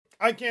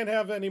I can't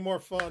have any more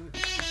fun.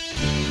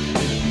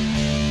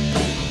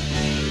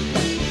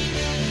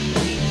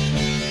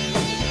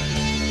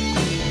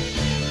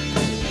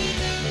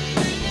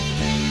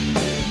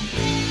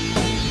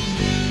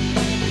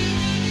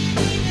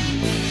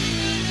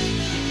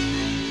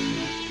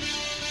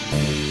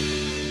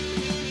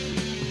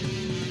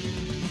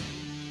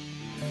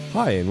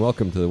 Hi, and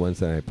welcome to the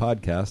Wednesday Night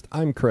Podcast.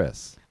 I'm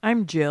Chris.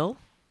 I'm Jill.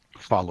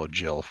 Follow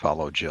Jill,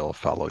 follow Jill,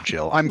 follow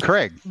Jill. I'm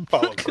Craig.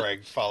 Follow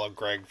Craig, follow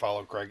Greg,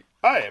 follow Craig.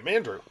 Hi, I'm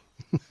Andrew.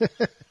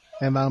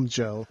 And I'm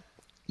Joe.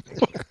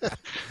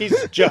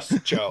 He's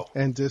just Joe.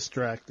 And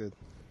distracted.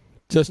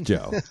 Just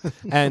Joe.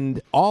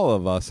 And all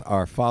of us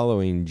are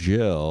following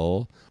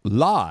Jill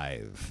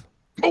live.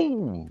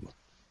 Oh,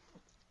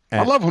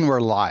 I love when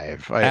we're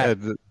live.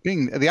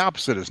 Being the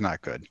opposite is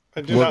not good.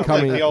 We're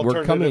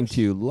coming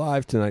to you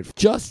live tonight,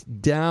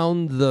 just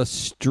down the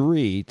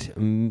street,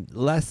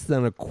 less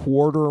than a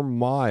quarter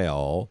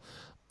mile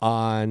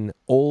on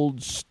Old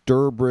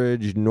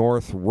Sturbridge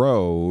North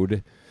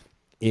Road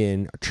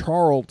in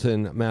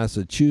Charlton,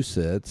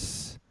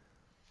 Massachusetts,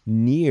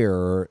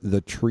 near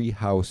the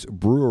Treehouse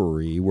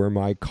Brewery, where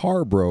my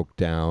car broke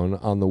down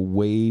on the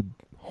way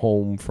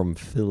home from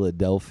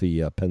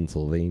Philadelphia,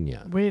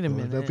 Pennsylvania. Wait a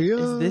minute.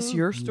 Is this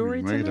your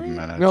story tonight? Wait a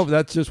minute. No,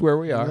 that's just where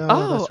we are.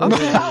 No,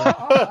 Okay.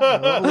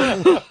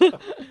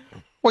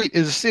 Wait,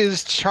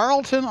 is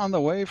Charlton on the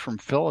way from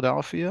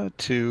Philadelphia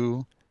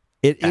to...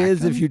 It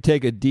is if you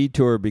take a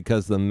detour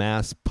because the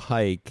Mass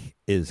Pike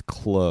is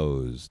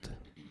closed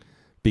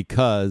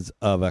because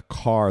of a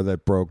car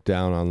that broke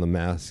down on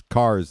the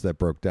cars that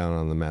broke down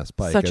on the Mass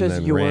Pike Such and as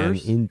then yours? ran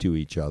into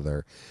each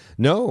other.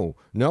 No,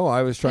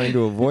 I was trying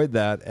to avoid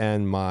that,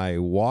 and my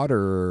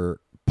water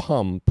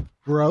pump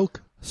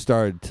Broke.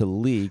 started to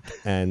leak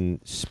and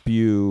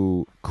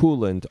spew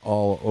coolant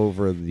all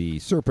over the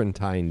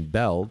serpentine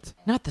belt.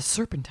 Not the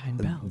serpentine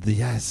belt.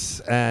 Yes,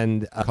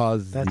 and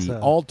caused That's the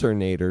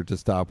alternator to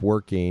stop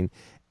working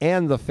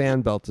and the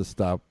fan belt to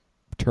stop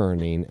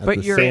turning at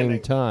the same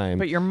time.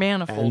 But your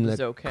manifold and is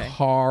the okay.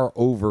 car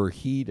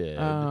overheated.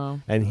 Oh.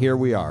 And here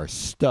we are,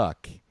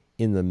 stuck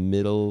in the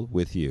middle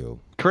with you.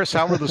 Chris,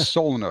 how are the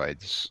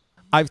solenoids?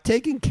 I've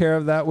taken care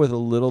of that with a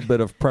little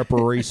bit of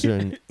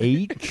preparation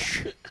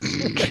H.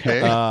 Okay.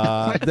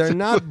 They're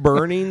not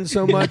burning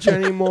so much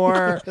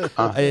anymore.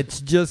 It's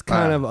just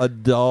kind of a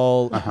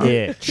dull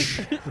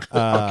itch.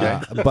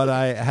 But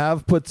I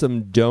have put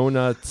some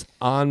donuts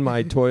on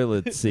my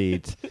toilet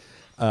seat.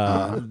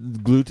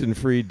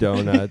 Gluten-free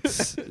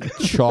donuts,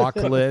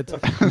 chocolate,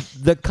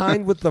 the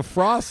kind with the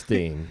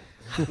frosting.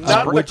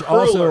 Which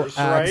also acts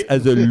right?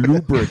 as a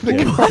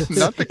lubricant.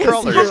 Not the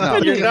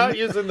crullers. You're not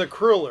using the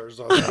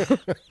crullers on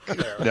that.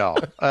 There. No.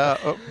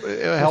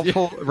 A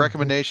helpful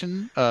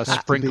recommendation,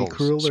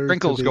 sprinkles.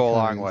 Sprinkles go a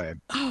long way.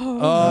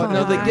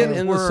 No, they get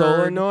in the word.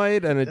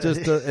 solenoid, and it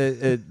just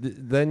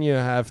then you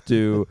have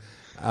to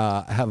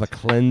have a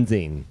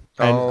cleansing.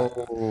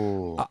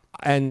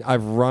 And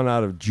I've run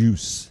out of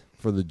juice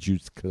for the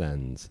juice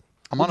cleanse.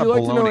 I'm Would on you a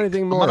like to know bologna.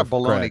 anything I'm more, on a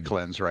bologna Craig?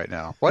 cleanse right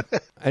now. What?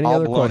 Any All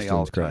other bologna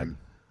all questions, the time.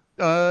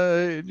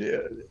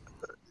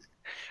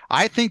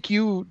 I think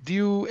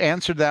you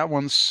answered that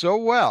one so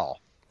well,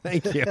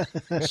 Thank you.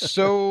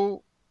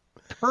 so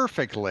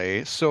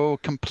perfectly, so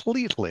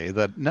completely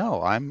that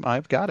no,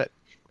 I've got it.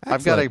 Excellent.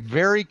 I've got a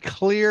very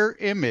clear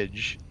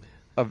image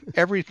of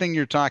everything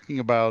you're talking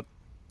about,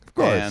 Of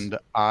course. and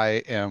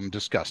I am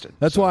disgusted.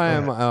 That's So, why go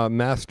I'm ahead. a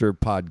master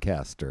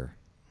podcaster.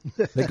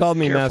 They called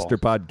me Careful. Master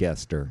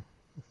Podcaster.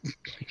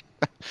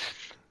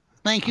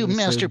 Thank you, Mr.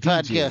 Master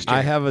DJ. Podcaster.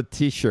 I have a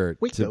T-shirt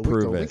to Wicca,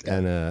 prove wicca, it,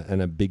 wicca.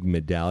 and a big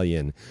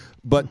medallion.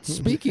 But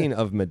speaking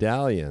of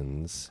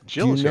medallions,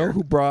 Jill do is you know here.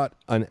 who brought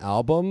an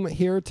album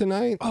here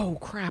tonight? Oh,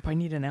 crap. I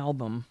need an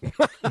album.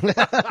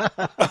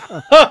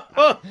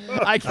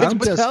 I can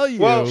tell you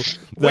Well, we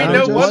that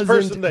know it one wasn't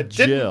person that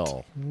didn't.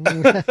 Jill.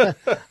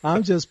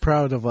 I'm just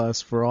proud of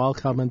us for all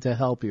coming to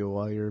help you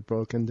while you're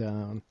broken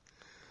down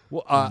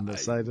Well, on the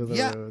side of the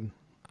yeah. road.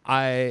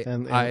 I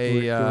And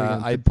we're doing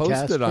a I podcast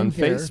posted on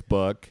from here.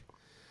 Facebook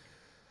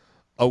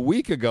a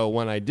week ago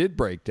when I did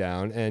break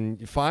down,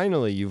 and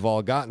finally you've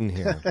all gotten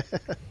here.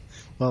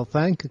 Well,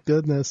 thank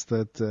goodness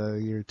that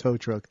your tow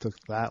truck took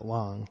that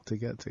long to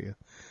get to you.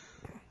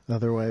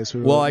 Otherwise, I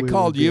we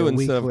called would be you a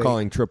instead of week late.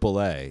 calling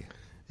AAA.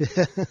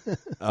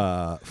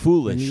 When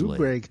Foolishly. you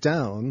break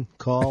down,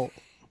 call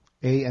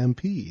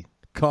AMP.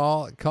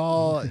 Call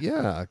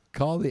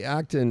the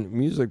Acton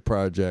Music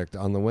Project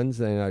on the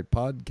Wednesday Night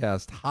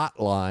Podcast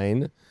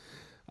hotline.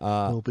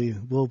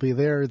 We'll be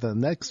there the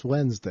next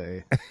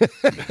Wednesday.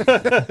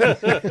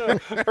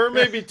 Or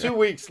maybe 2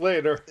 weeks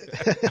later.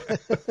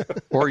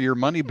 or your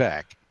money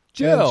back.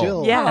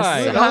 Jill. Yes.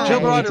 Hi. Hi. Jill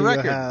brought a Do you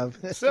record. have-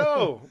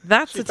 So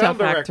That's she a tough found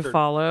the act to record.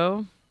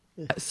 follow.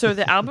 So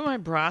the album I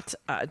brought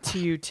to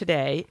you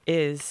today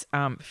is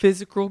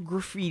Physical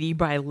Graffiti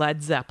by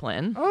Led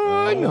Zeppelin. Oh,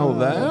 I know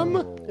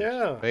them.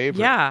 Yeah. Favorite.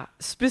 Yeah,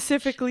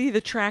 specifically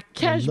the track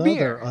Another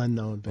Kashmir.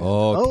 unknown band.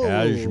 Oh,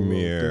 good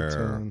Kashmir.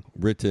 tune.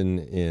 Written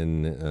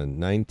in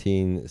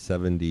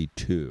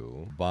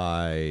 1972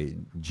 by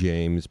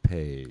James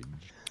Page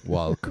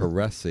while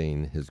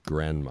caressing his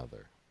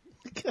grandmother.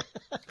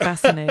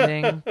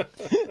 Fascinating.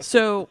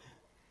 So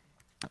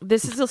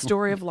this is a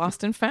story of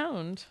lost and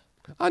found.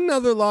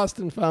 Another lost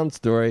and found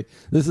story.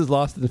 This is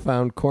Lost and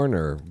Found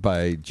Corner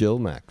by Jill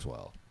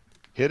Maxwell.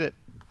 Hit it.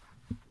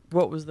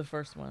 What was the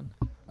first one?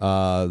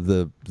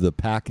 The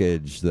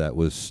package that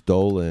was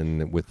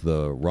stolen with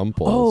the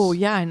rumples. Oh,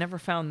 yeah, I never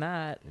found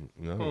that.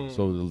 No,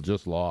 so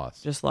just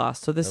lost. Just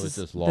lost. So this That was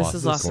is just this Lost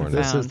is and lost and Corner.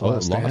 This found. is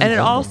Lost and Lost And it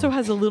Found. also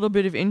has a little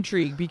bit of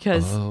intrigue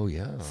because Oh,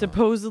 yeah.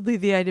 supposedly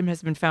the item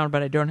has been found,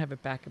 but I don't have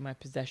it back in my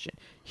possession.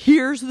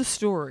 Here's the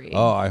story.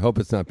 Oh, I hope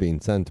it's not being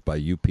sent by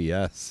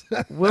UPS.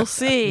 We'll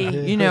see.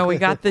 You know, we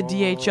got the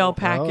DHL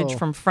package Oh.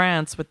 from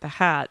France with the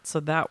hat, so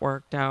that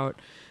worked out.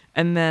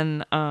 And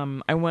then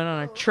I went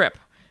on a trip.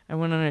 I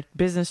went on a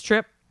business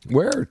trip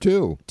Where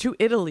to? to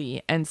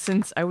Italy, and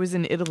since I was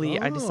in Italy,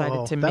 I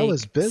decided to that make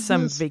was business?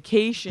 some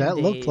vacation That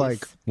looked days.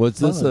 like Was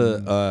this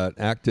was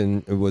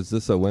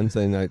this a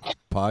Wednesday night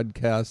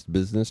podcast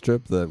business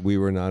trip that we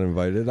were not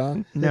invited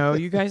on? No,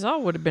 you guys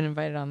all would have been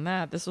invited on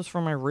that. This was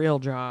for my real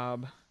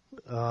job.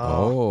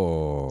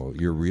 Oh,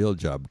 your real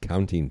job,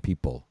 counting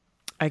people.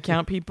 I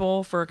count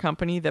people for a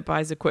company that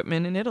buys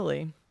equipment in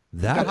Italy.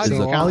 That How is do So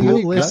you a all count you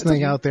cool,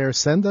 listening that's out there,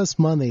 send us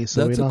money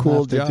so we that's a don't cool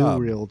have to job.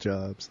 do real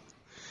jobs.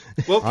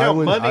 We'll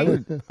count money.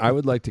 I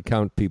would like to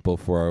count people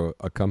for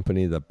a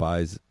company that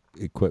buys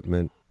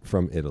equipment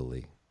from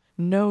Italy.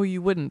 No,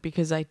 you wouldn't,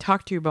 because I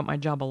talked to you about my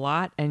job a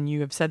lot, and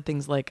you have said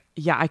things like,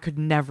 "Yeah, I could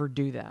never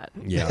do that."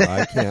 Yeah,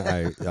 I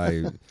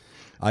can't.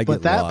 I But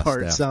get that lost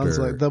part after, sounds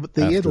like the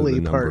after Italy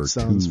the part number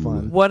sounds 2.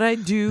 fun. What I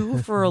do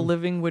for a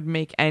living would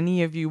make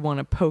any of you want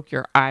to poke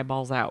your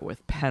eyeballs out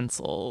with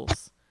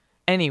pencils.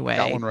 Anyway,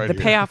 Got one right the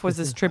here. payoff was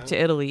this trip to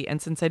Italy,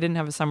 and since I didn't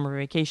have a summer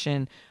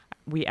vacation,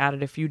 we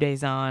added a few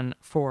days on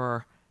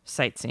for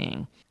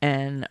sightseeing.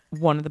 And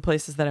one of the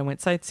places that I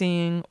went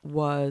sightseeing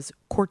was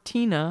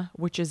Cortina,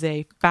 which is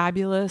a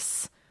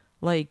fabulous,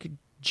 like,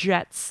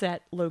 jet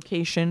set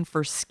location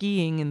for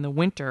skiing in the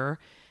winter.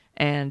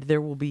 And there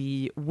will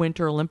be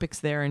Winter Olympics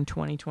there in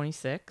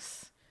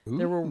 2026.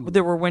 There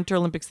were Winter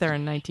Olympics there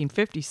in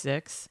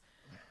 1956.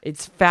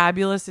 It's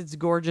fabulous. It's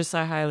gorgeous.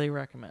 I highly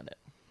recommend it.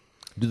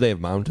 Do they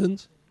have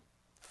mountains?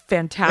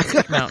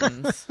 Fantastic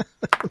mountains.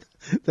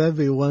 That'd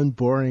be one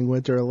boring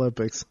Winter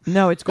Olympics.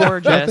 No, it's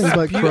gorgeous.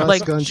 Nothing but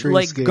like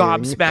cross-country skiing.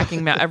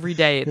 gobsmacking every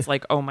day. It's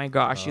like, oh my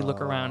gosh, you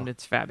look around,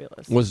 it's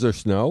fabulous. Was there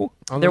snow?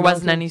 On There the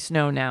wasn't mountain? any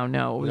snow now.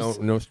 No, it was,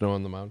 No snow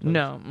on the mountain.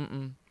 no.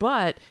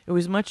 But it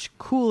was much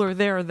cooler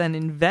there than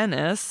in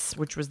Venice,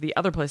 which was the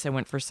other place I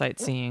went for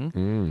sightseeing.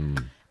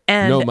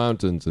 And No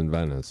mountains in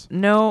Venice.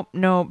 No,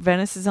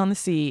 Venice is on the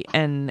sea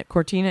and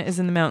Cortina is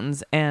in the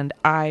mountains. And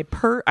I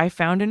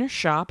found in a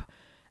shop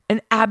an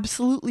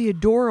absolutely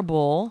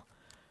adorable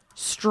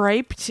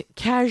striped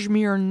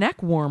cashmere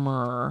neck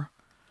warmer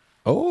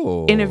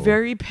Oh, in a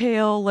very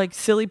pale, like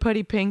silly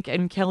putty pink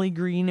and Kelly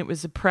green. It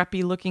was a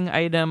preppy looking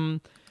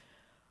item.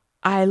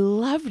 I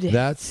loved it.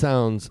 that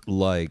sounds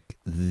like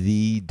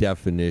the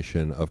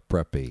definition of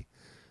preppy.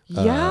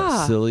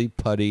 Yeah. Silly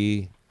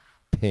putty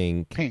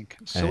pink.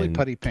 Silly and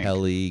putty pink.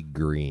 Kelly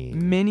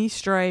green. Mini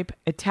stripe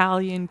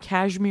Italian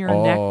cashmere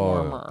neck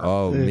warmer.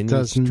 Oh, It mini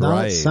does stripes.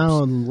 not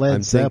sound Led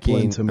I'm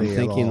Zeppelin thinking, to me I'm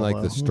thinking at all, like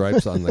though. the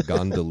stripes on the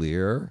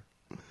gondolier,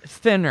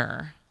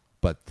 Thinner.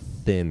 but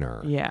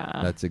thinner.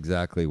 Yeah. That's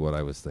exactly what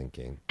I was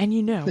thinking. And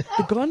you know,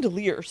 the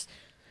gondoliers,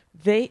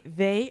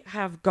 they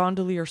have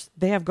gondoliers.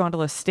 They have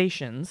gondola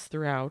stations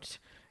throughout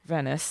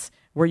Venice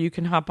where you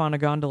can hop on a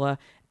gondola,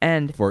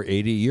 and For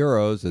 80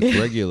 euros, it's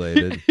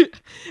regulated.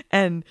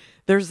 and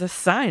there's a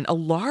sign, a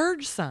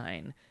large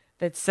sign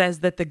that says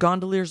that the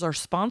gondoliers are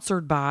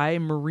sponsored by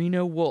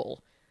Merino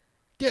Wool.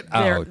 Get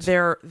Their out.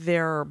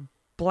 their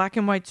black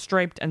and white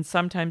striped and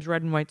sometimes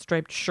red and white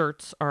striped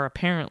shirts are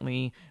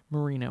apparently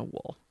Merino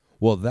Wool.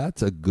 Well,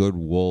 that's a good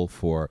wool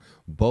for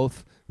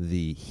both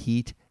the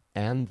heat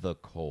and the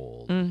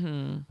cold.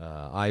 Mm-hmm.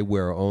 I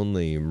wear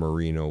only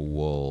merino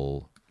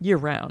wool Year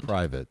round.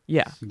 private.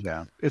 Yeah.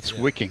 Yeah, it's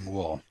wicking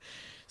wool.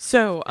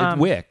 So It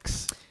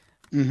wicks.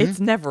 it's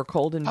never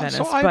cold in So Venice,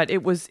 I- but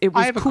it was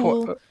I have a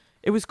cool.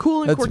 It was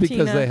cool in That's Cortina.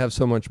 because they have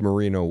so much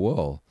merino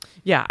wool.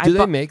 Yeah, Do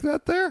they make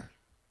that there?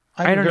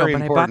 I don't know, Very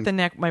but I bought important the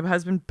neck. My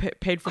husband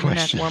paid for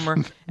question. the neck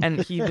warmer,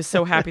 and he was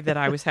so happy that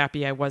I was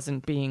happy I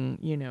wasn't being,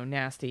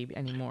 nasty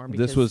anymore.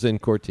 Because, This was in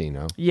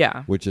Cortina,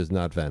 yeah, which is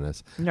not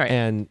Venice.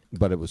 right,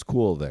 But it was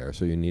cool there,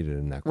 so you needed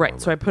a neck right. warmer.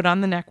 So I put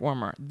on the neck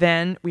warmer.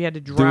 Then we had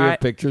to Do we dry. have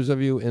pictures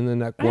of you in the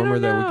neck I don't warmer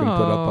that we can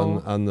put up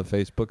know. on the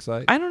Facebook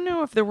site? I don't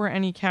know if there were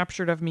any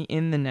captured of me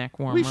in the neck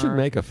warmer. We should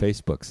make a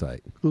Facebook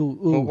site. Ooh,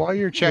 Well, ooh, while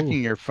you're ooh.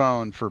 checking your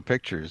phone for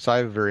pictures, I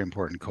have a very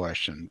important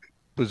question.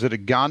 Was it a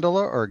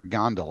gondola or a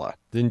gondola?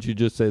 Didn't you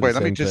just say the Wait,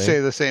 same let me just thing? say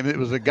the same. It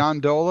was a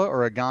gondola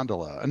or a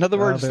gondola. In other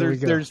words,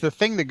 there's the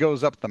thing that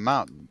goes up the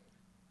mountain.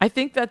 I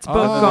think that's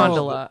both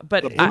gondola,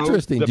 but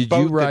Interesting. Did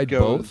you ride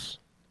both?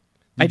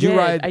 Did you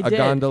ride a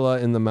gondola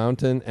in the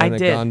mountain and a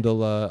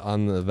gondola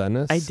on the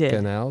Venice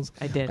canals?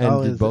 I did.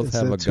 And did both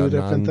have a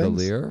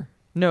gondolier?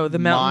 No, the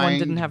mountain one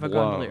didn't have a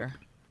gondolier.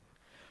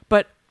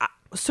 But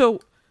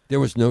so there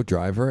was no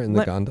driver in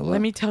the gondola?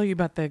 Let me tell you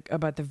about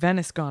the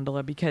Venice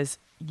gondola, because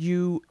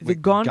the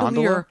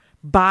gondolier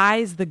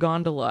buys the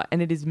gondola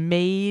and it is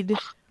made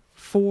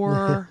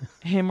for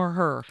him or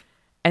her.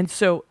 And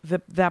so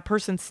that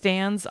person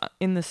stands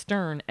in the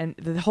stern and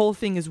the whole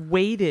thing is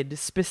weighted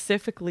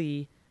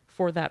specifically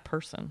for that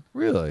person.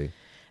 Really?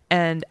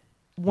 And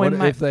what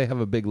if they have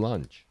a big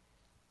lunch?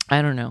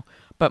 I don't know.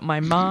 But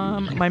my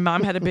mom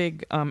had a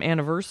big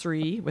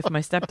anniversary with my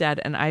stepdad,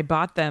 and I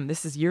bought them,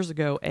 this is years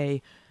ago, a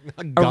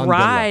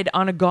ride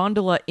on a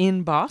gondola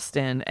in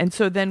Boston. And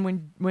so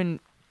then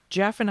when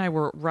Jeff and I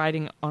were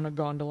riding on a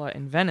gondola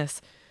in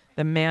Venice,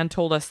 the man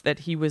told us that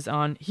he was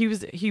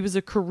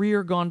a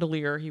career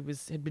gondolier. He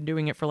had been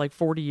doing it for like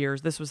 40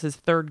 years. This was his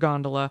third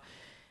gondola,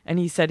 and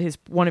he said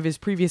one of his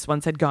previous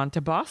ones had gone to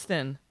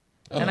Boston.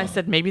 And I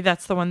said, maybe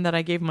that's the one that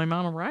I gave my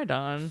mom a ride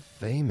on.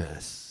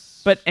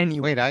 Famous. But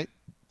anyway. Wait, I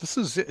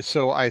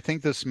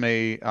think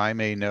I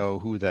may know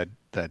who that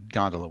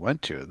gondola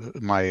went to.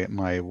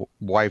 My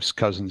wife's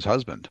cousin's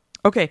husband.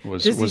 Okay.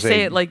 Does he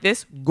say it like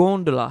this?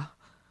 Gondola.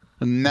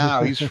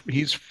 No, he's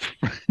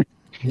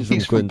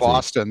from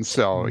Boston,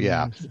 so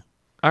yeah.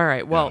 All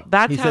right. Well,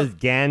 that's he says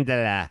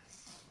gondola.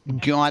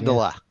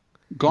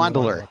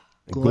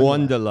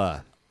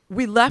 Gondola.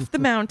 We left the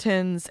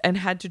mountains and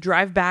had to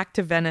drive back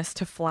to Venice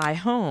to fly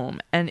home,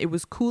 and it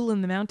was cool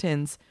in the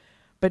mountains.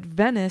 But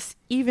Venice,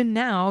 even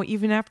now,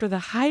 even after the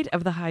height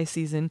of the high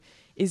season,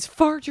 is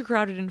far too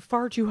crowded and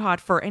far too hot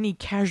for any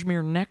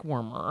cashmere neck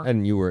warmer.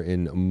 And you were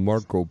in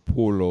Marco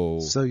Polo.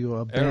 So you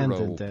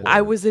abandoned it.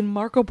 I was in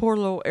Marco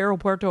Polo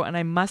Aeropuerto, and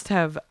I must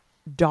have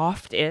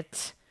doffed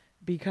it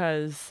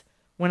because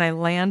when I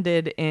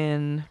landed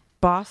in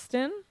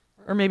Boston,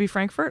 or maybe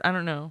Frankfurt, I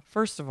don't know.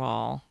 First of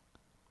all,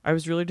 I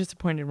was really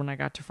disappointed when I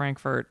got to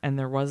Frankfurt and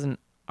there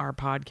wasn't our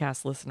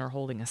podcast listener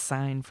holding a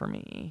sign for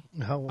me.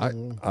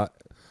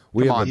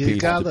 We have a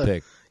piece to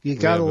pick. You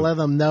gotta let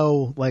them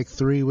know like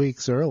 3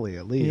 weeks early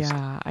at least.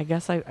 Yeah, I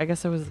guess I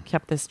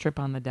kept this trip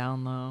on the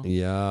down low.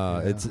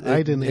 Yeah. It's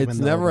it's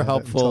never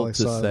helpful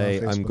to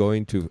say I've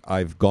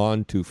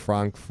gone to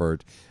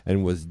Frankfurt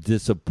and was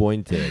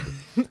disappointed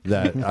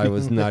that I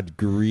was not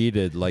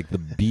greeted like the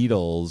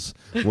Beatles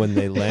when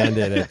they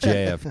landed at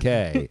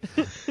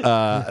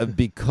JFK,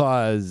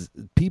 because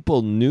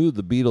people knew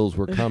the Beatles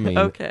were coming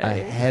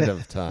ahead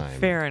of time.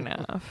 Fair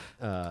enough.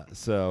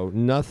 So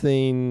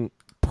nothing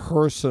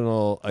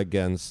personal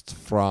against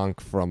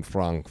Frank from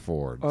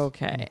Frankfurt.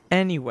 Okay.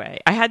 Anyway,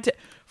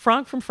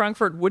 Frank from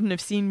Frankfurt wouldn't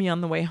have seen me on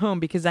the way home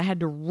because I had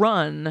to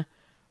run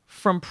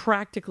from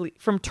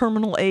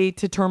Terminal A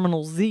to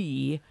Terminal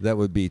Z. That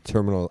would be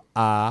Terminal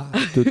A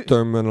to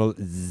Terminal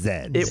Z.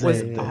 It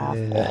was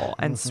awful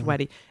and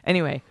sweaty.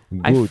 Anyway,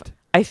 Good.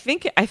 I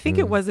think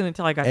it wasn't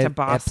until I got to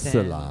Boston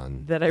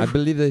Epsilon. that I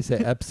believe they say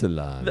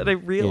Epsilon. that I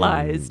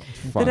realized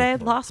that I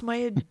had lost my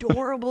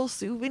adorable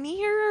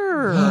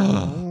souvenir.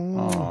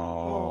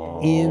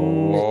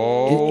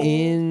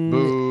 In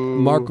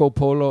Marco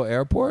Polo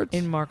Airport?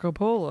 In Marco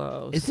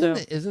Polo.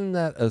 Isn't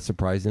that a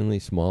surprisingly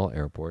small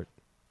airport?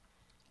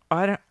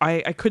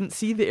 I couldn't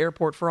see the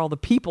airport for all the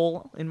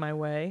people in my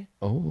way.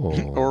 Oh.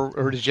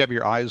 Or did you have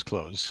your eyes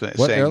closed? What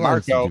saying,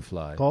 airlines Marco, did you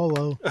fly?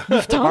 Polo.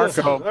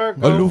 Marco.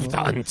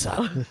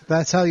 Lufthansa.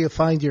 That's how you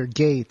find your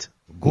gate.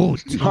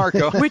 Good.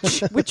 Marco.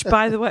 Which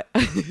by the way,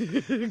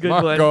 good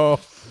Marco.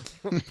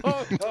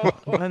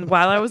 one. And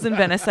while I was in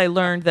Venice, I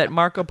learned that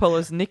Marco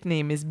Polo's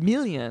nickname is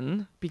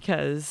Million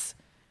because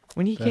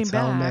when he came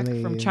back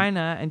from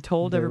China and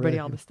told everybody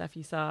all the stuff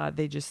he saw,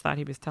 they just thought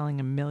he was telling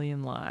a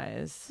million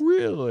lies.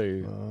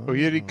 Really? Oh,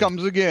 here he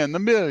comes again, the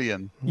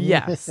million.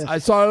 Yes. I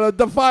saw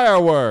the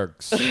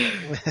fireworks.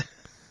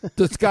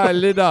 The sky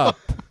lit up.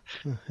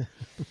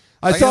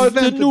 I saw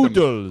the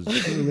noodles.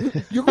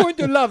 You're going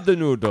to love the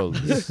noodles.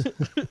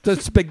 The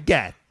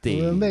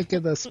spaghetti. We're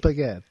making the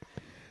spaghetti.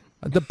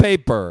 The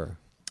paper.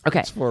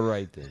 Okay. It's for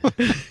writing.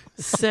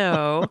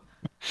 So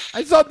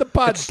I saw the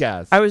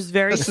podcast. I was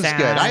very This sad.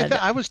 is good.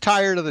 I was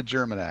tired of the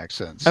German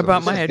accents.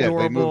 About my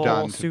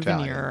adorable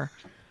souvenir.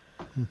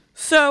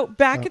 So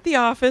back at the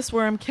office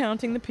where I'm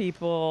counting the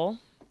people.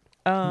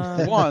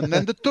 One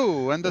and the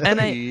two and the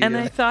three. And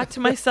I thought to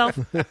myself,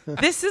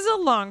 this is a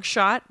long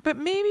shot, but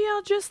maybe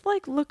I'll just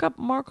look up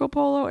Marco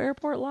Polo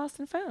Airport Lost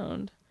and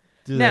Found.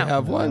 Do they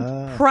have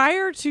one?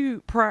 Prior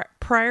to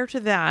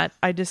that,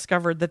 I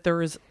discovered that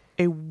there is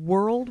a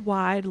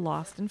worldwide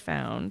Lost and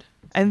Found,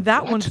 and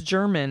that one's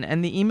German,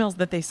 and the emails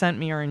that they sent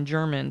me are in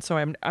German, so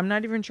I'm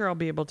not even sure I'll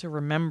be able to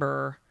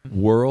remember.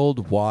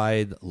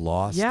 Worldwide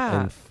Lost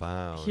and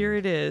Found. Here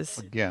it is.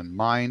 Again,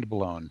 mind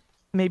blown.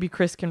 Maybe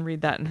Chris can read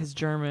that in his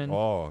German.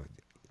 Oh,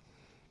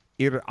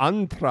 Ihr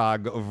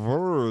Antrag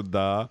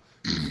wurde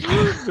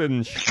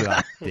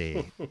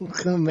Verurteilt.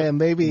 Man,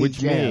 maybe he Which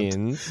can't.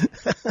 means,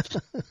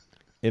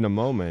 in a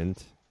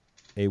moment,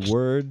 a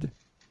word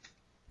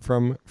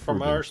from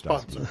our Freudenstadt.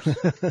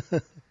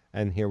 sponsors.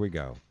 And here we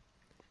go.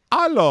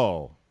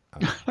 Hallo.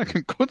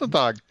 Guten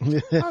Tag.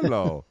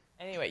 Hello.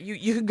 Anyway,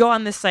 you could go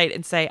on this site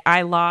and say,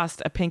 I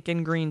lost a pink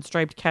and green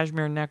striped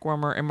cashmere neck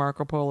warmer in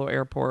Marco Polo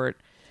Airport.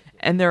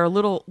 And there are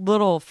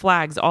little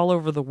flags all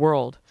over the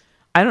world.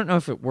 I don't know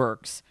if it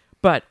works,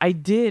 but I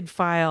did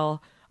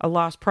file a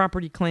lost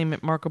property claim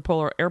at Marco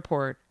Polo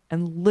Airport.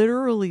 And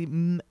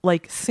literally,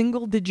 like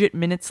single-digit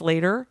minutes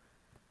later,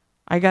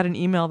 I got an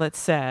email that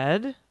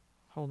said,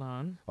 hold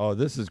on. Oh,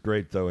 this is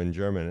great, though, in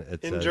German.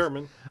 It says,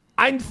 German.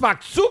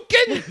 Einfach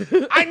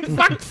suchen,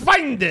 einfach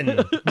finden.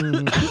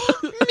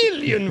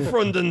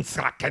 Millionpfunden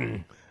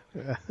sacken.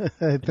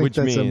 I think Which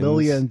that's a means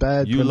million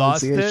bad you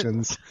lost it?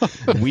 pronunciations.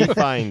 We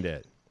find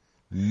it.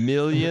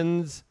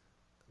 Millions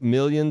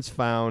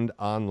found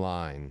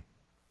online.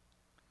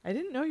 I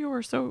didn't know you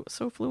were so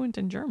fluent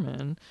in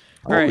German.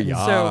 Oh, All right,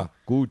 ja,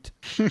 gut.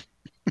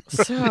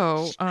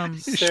 So,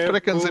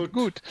 Sprechen Sie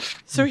gut.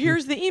 so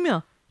here's the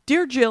email.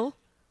 Dear Jill,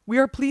 we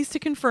are pleased to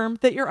confirm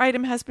that your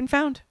item has been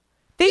found.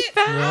 They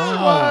found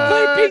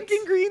my pink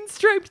and green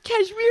striped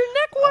cashmere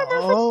neck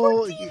warmer from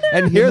Cortina.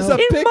 And here's a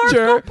In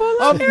picture Marco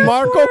Polo of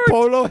Marco Airport.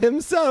 Polo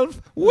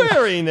himself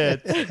wearing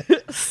it.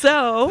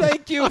 So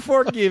Thank you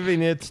for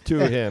giving it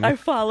to him. I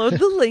followed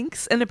the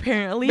links, and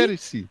apparently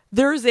Merci.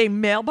 there's a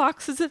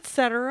mailboxes,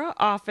 etc.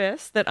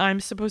 office that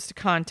I'm supposed to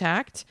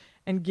contact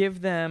and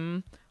give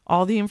them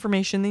all the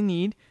information they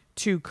need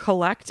to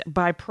collect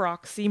by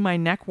proxy my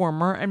neck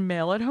warmer and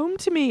mail it home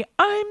to me.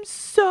 I'm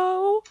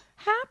so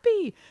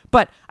happy.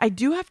 But I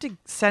do have to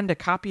send a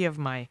copy of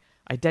my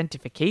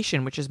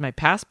identification, which is my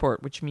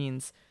passport, which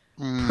means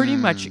pretty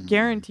much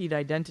guaranteed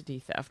identity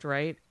theft,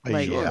 right?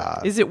 Like,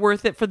 Yeah. is it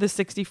worth it for the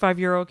 65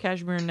 euro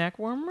cashmere neck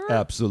warmer?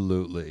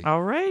 Absolutely.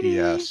 Alrighty.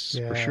 Yes,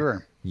 Yeah. for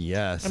sure.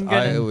 Yes, I'm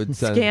I gonna would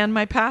send. scan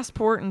my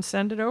passport and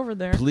send it over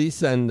there. Please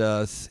send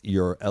us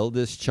your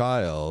eldest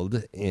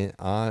child in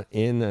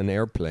an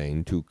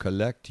airplane to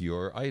collect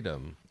your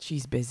item.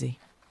 She's busy.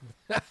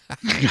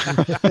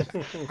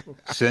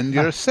 Send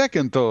your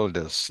second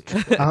oldest.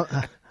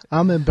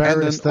 I'm And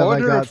embarrassed an that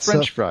order of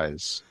French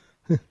fries.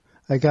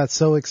 I got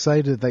so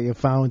excited that you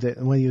found it,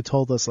 and when you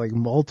told us like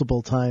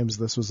multiple times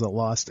this was a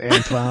lost and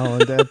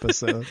found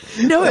episode,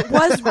 No, it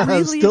was really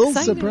I'm still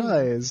exciting.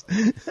 surprised.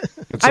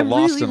 It's a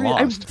lost and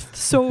I'm lost.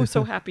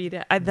 so happy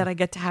that I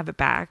get to have it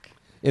back.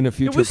 In a It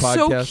future was podcast,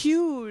 so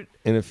cute.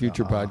 in a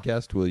future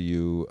podcast, will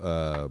you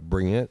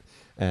bring it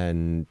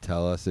and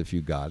tell us if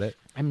you got it?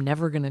 I'm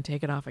never gonna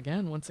take it off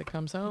again once it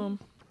comes home.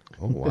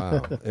 Oh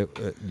wow!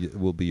 It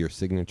will be your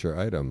signature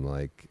item,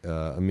 like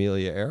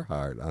Amelia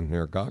Earhart on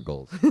her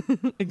goggles.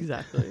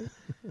 Exactly.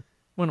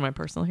 One of my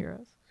personal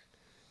heroes.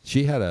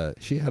 She had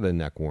a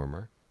neck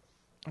warmer.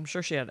 I'm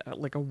sure she had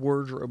like a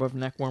wardrobe of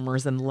neck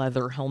warmers and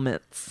leather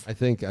helmets. I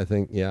think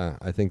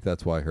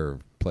that's why her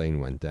plane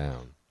went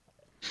down.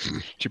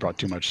 She brought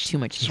too much. Too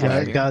much swag.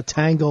 cashmere. It got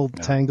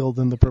tangled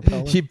in the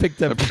propeller. She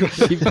picked up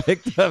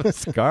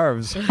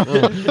scarves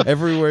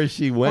everywhere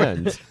she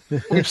went.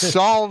 We've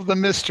solved the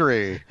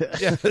mystery.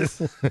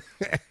 Yes.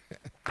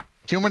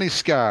 Too many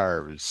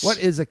scarves. What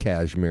is a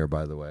cashmere,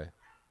 by the way?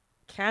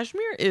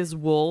 Cashmere is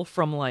wool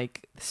from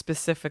like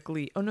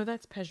specifically. Oh no,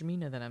 that's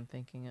pashmina that I'm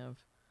thinking of.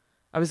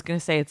 I was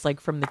gonna say it's like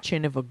from the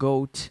chin of a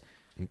goat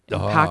in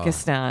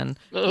Pakistan.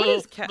 What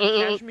is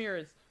cashmere?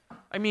 Is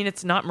I mean,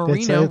 it's not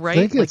merino, I right?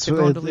 think Like it's the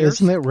gondoliers?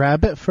 isn't it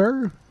rabbit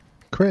fur?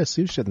 Chris,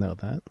 you should know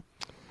that.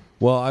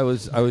 Well, I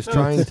was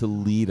trying to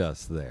lead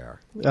us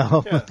there.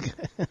 Oh,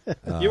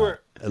 Yeah.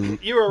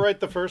 You were right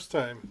the first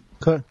time.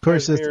 of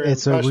course, Cashmere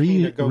it's and a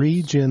pashmina goats.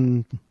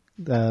 region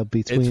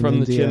between It's from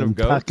the India chin of and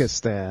goats?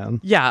 Pakistan.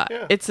 Yeah,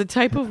 Yeah. it's a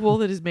type of wool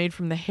that is made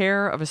from the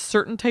hair of a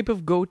certain type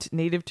of goat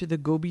native to the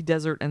Gobi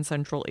Desert and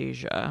Central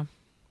Asia.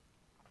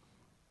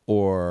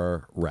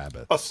 Or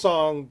rabbit. A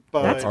song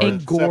by That's Zeppelin.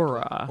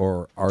 Angora.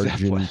 Or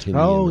Argentinian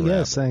Oh, rabbit.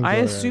 yes, I Angora,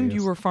 assumed you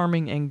yes. were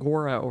farming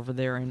Angora over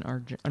there in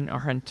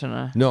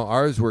Argentina. No,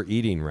 ours were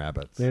eating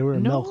rabbits. They were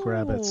No. milk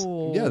rabbits.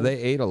 Yeah, they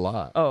ate a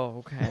lot.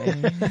 Oh,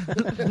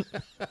 okay.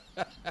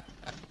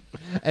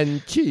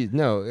 And cheese.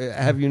 No,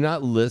 have you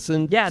not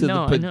listened Yeah, to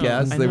no, the I know,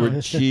 podcast? I They know.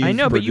 were cheese. I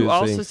know, but you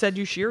also producing said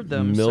you sheared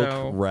them. milk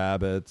so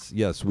rabbits.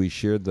 Yes, we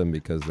sheared them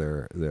because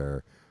their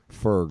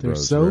fur They're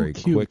grows so very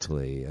cute.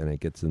 quickly, and it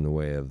gets in the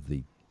way of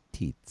the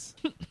teats.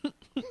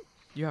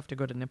 you have to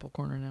go to Nipple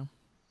Corner now.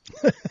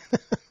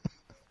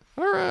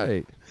 All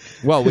right.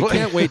 Well, we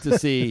can't wait to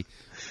see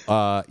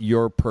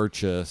your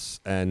purchase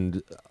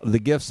and the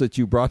gifts that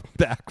you brought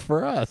back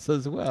for us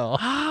as well.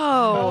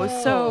 Oh,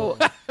 so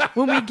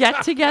when we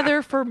get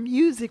together for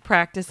music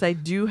practice, I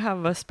do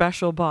have a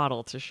special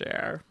bottle to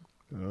share.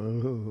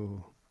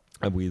 Oh,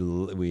 And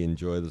we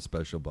enjoy the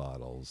special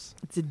bottles.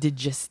 It's a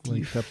digestive.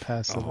 like to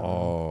pass it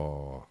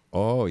on.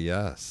 Oh,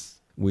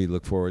 yes. We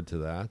look forward to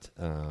that.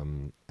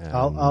 And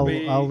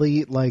I'll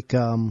eat like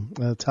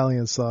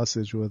Italian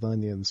sausage with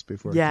onions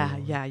before.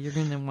 Yeah, you're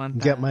gonna want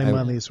that. Get my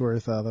money's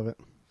worth out of it.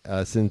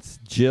 Since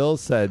Jill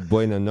said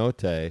buena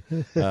notte,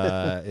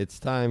 it's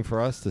time for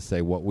us to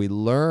say what we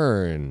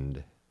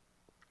learned.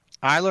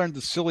 I learned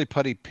the silly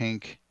putty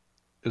pink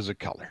is a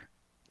color.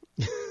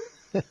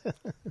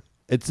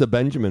 It's a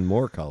Benjamin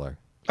Moore color.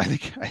 I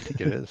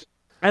think it is.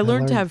 I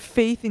learned to have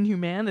faith in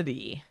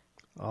humanity.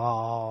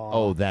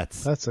 Oh,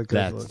 that's a good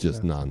that's one.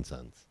 Just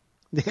nonsense.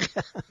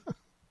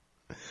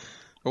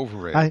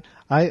 Overrated.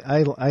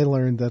 I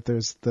learned that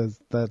there's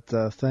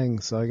that thing,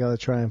 so I got to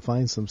try and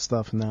find some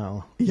stuff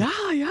now. Yeah.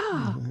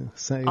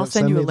 I'll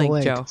send you a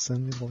link, Joe.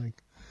 Send me the link.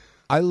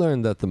 I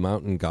learned that the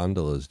mountain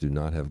gondolas do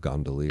not have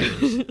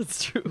gondoliers.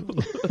 It's true.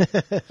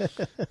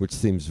 Which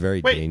seems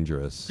very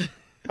dangerous.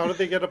 How did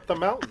they get up the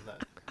mountain then?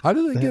 How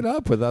do they get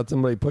up without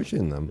somebody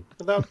pushing them?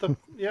 Without the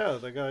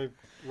guy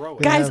rowing.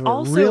 Guys,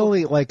 also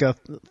really like a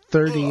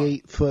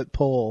 38-foot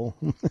pole.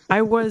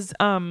 I was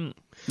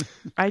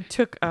I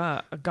took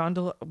a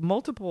gondola,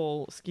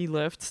 multiple ski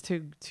lifts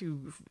to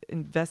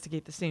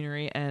investigate the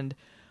scenery, and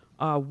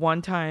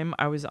one time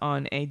I was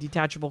on a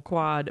detachable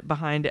quad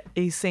behind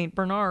a Saint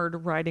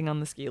Bernard riding on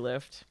the ski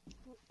lift.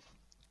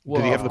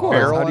 Did he have the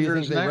barrel How do you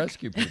under think his they neck?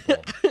 rescue people?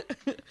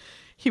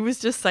 He was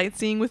just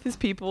sightseeing with his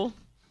people.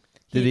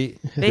 They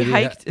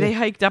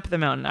hiked up the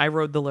mountain. I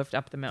rode the lift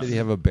up the mountain. Did he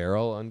have a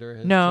barrel under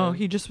his No, neck?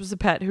 he just was a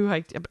pet who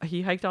hiked.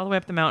 He hiked all the way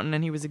up the mountain,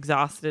 and he was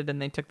exhausted,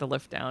 and they took the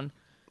lift down.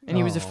 And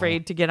he was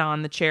afraid to get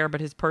on the chair, but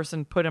his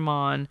person put him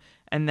on,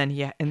 and then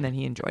he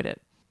enjoyed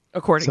it,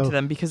 according to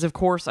them. Because of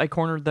course I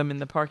cornered them in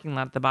the parking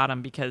lot at the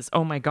bottom. Because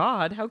oh my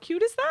god, how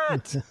cute is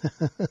that?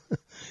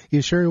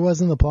 You sure he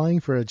wasn't applying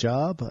for a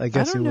job? I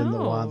guess he wouldn't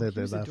have wanted He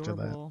it was after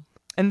adorable.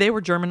 And they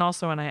were German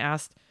also, and I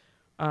asked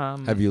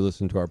Have you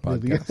listened to our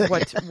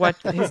podcast? what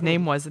his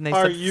name was, and they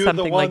Are said you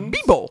something the like ones?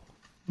 Bibo.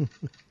 that.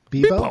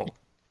 Bebo?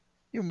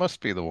 You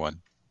must be the one.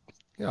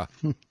 Yeah.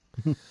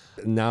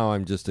 Now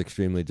I'm just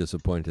extremely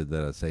disappointed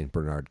that a Saint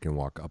Bernard can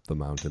walk up the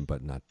mountain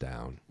but not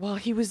down. Well,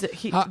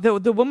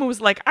 the woman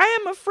was like, I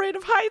am afraid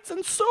of heights,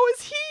 and so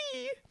is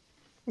he.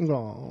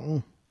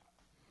 No.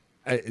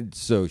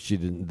 So she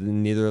didn't.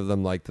 Neither of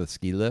them liked the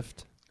ski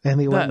lift.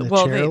 And he went in the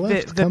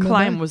chairlift. The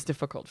climb was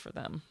difficult for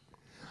them.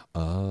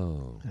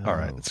 Oh, All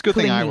right. It's a good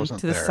thing I Clinging wasn't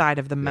to the there. side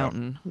of the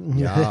mountain.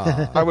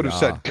 yeah. I would have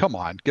said, "Come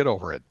on, get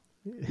over it.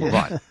 Move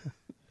on."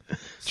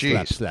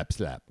 slap, Jeez. slap,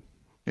 slap.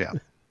 Yeah.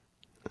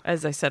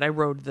 As I said, I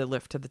rode the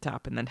lift to the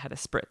top and then had a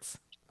spritz.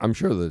 I'm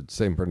sure that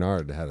Saint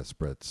Bernard had a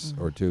spritz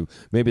or two.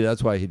 Maybe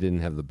that's why he didn't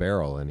have the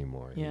barrel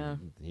anymore. Yeah.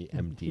 He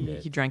emptied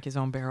it. He drank his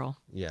own barrel.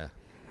 Yeah.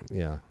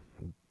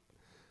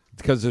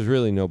 Because there's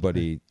really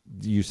nobody.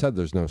 You said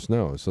there's no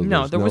snow, so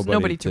No, there's there was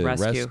nobody to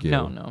rescue.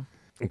 No.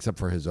 Except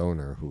for his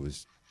owner, who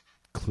was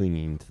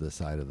clinging to the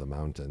side of the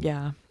mountain.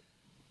 Yeah.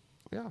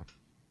 Yeah.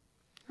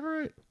 All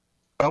right.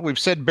 Well, we've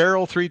said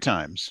barrel 3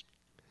 times.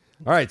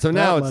 All right. So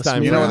now it's must time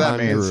mean- You for know what that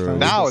Andrew means?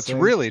 Now it's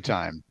really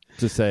time.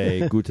 to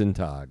say Guten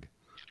Tag.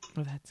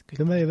 Oh, that's good.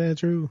 Good night,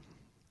 Andrew.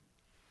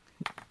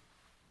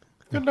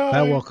 Good night.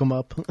 That woke him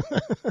up.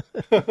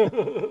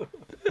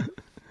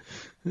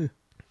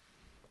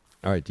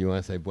 All right. Do you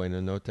want to say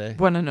Buena Notte?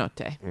 Buona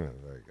notte. Yeah,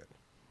 very good.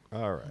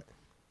 All right.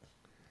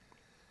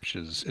 Which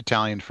is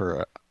Italian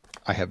for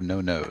I have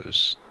no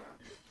nose.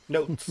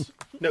 Notes.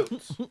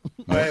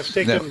 I have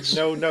taken Notes.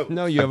 no notes.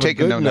 No, you I've have a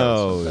taken good no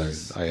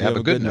nose. I You have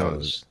a good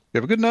nose. You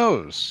have a good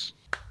nose.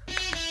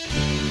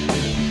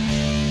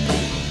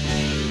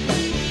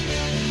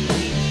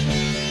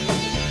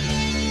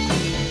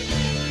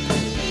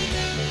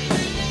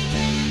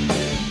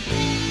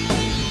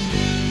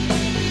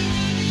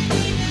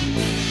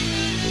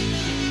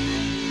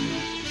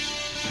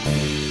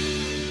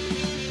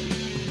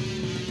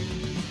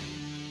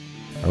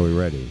 Are we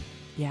ready?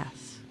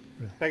 Yes.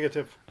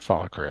 Negative.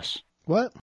 Follow Chris. What?